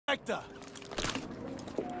Sector.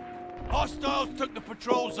 Hostiles took the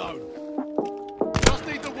patrol zone. Just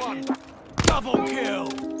need the one. Double kill.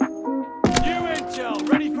 New intel,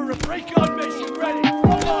 ready for a break-on mission, ready.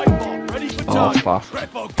 Live bomb, ready for target.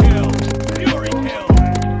 Triple kill. Fury kill.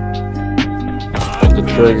 The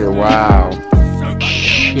trigger, wow.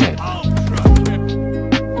 Shit.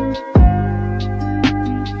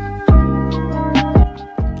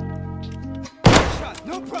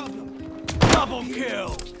 No problem. Double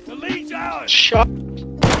kill. The lead's ours. Shot.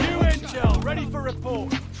 New intel, ready for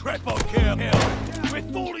report. Triple kill. We're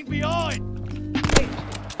falling behind.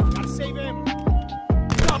 Gotta save him.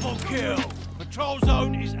 Double kill. Patrol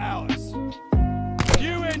zone is ours.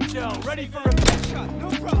 New intel, ready for a shot. No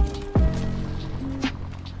problem.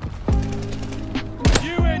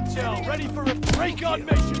 New intel, ready for a break-on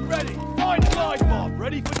mission, ready. Find live bomb,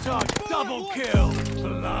 ready for target. Double kill.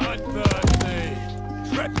 Bloodthirsty.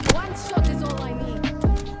 One shot is all I need.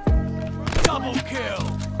 Double kill.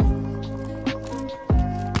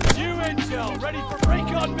 New intel, ready for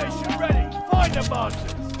break-on mission, ready. Find the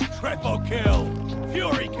bastards. Triple kill.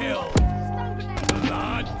 Fury kill.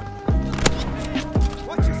 Blood.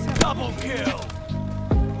 Double kill.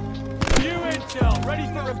 New intel, ready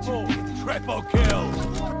for report. Triple kill.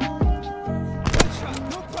 One shot,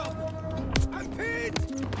 no problem. I'm pinned.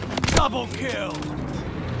 Double kill.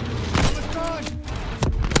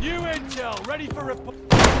 New intel, ready for report.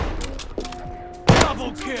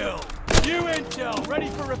 Double kill. New intel, ready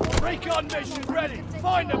for a break-on mission, ready.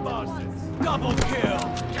 Find the bastards. Double kill.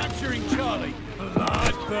 Capturing Charlie.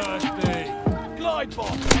 Bloodthirsty. Glide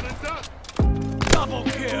bomb. Double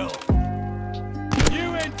kill.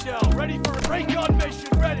 New intel, ready for a break-on mission,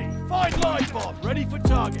 ready. Find live bomb, ready for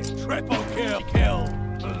target. Triple kill. Kill.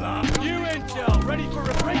 Blood. New intel, ready for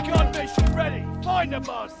a break-on mission, ready. Find the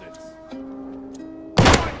bastards.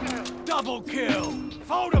 Double kill.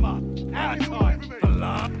 Fold them up. Out of time.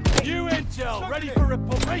 Blood. New intel, ready for a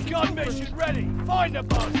break-on mission, ready. Find the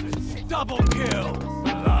bastards. Double kill.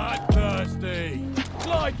 Bloodthirsty.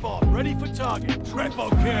 Glide bomb, ready for target. Triple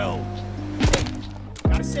kill.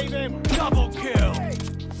 Gotta save him. Double kill.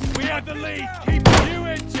 We have the lead. Keep new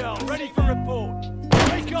intel, ready for report.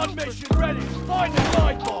 Break-on mission, ready. Find the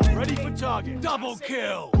glide bomb, ready for target. Double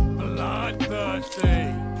kill.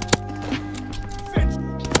 Bloodthirsty.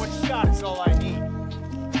 One shot is all I need.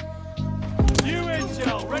 New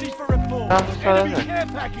intel, ready for report. Enemy care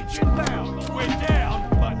package inbound. We're down,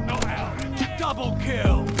 but not out. Double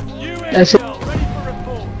kill. New intel, ready for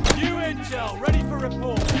report. New intel, ready for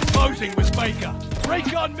report. Closing with Baker.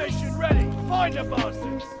 Break-on mission, ready. Find the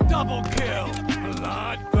bastards. Double kill.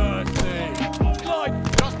 Bloodthirsty. Glide.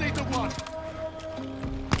 Just need the one.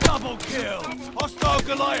 Double kill. Hostile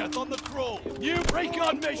Goliath on the crawl. New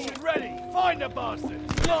break-on mission, ready. Find the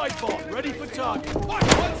bastards. Glide bomb, ready for target.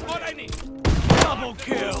 What's what I need? Double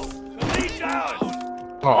kill. The lead's ours.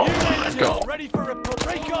 Oh my God. Ready for a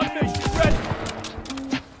break-on mission. Ready.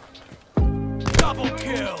 Double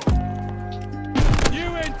kill.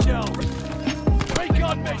 New intel.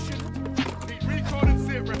 Break-on mission. Need recon and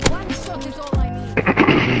zero. One shot is all I need.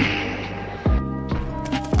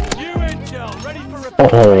 New intel. Ready for a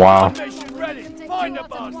Oh wow. mission. Ready. Find the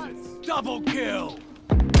bastards. Double kill.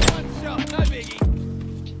 One shot, no biggie.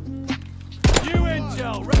 New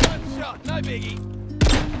intel. One shot, no biggie.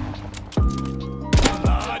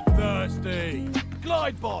 Bloodthirsty.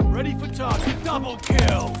 Glide bomb, ready for target. Double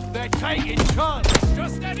kill. They're taking chance.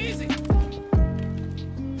 Just that easy.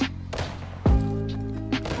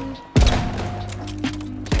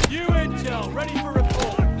 New intel, ready for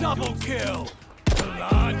report. Double kill.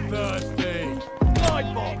 Bloodthirsty.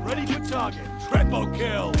 Glide bomb, ready for target. Triple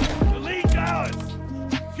kill. The lead's ours.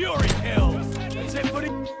 Fury kill. That's it, buddy.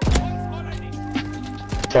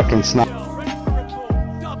 Fucking snap. Ready for report.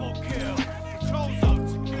 Double kill. Control zone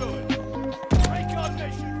secured. Break-on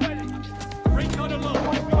mission ready. Break-on alone.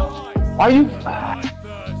 Behind. Are you?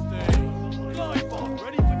 Bloodthirsty. Glide bomb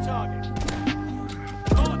ready for target.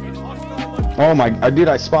 Target hostile. Oh my, dude,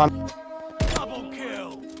 I spawned. Double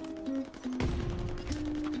kill.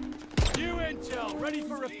 New intel ready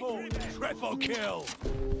for report. Triple kill.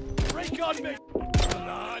 Break-on mission.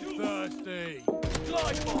 Bloodthirsty.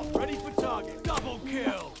 Glide bomb ready for target. Double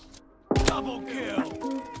kill. Double kill.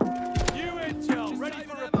 New intel ready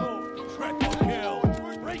for report. Triple kill.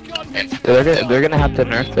 Break-on mission. They're gonna have to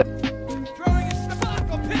nerf it. Throwing a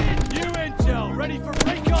spark on pin. New intel ready for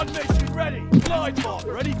break-on mission. Ready. Glide bomb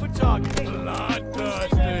ready for target.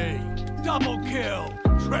 Bloodthirsty. Double kill.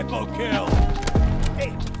 Triple kill.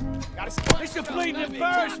 Hey, gotta spot. It's a bleeding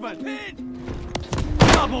embarrassment.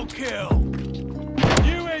 Double kill.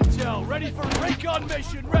 New intel ready for break-on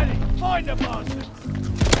mission. Ready. Find the bastards.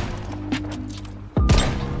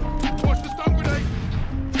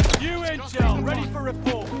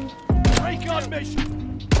 report. Recon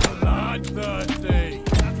mission. Bloodthirsty.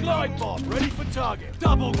 Glide bomb ready for target.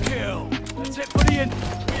 Double kill. That's it for the end.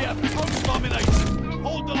 We have close domination.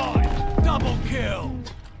 Hold the line. Double kill.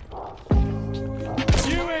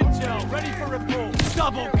 New intel ready for report.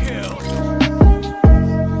 Double kill.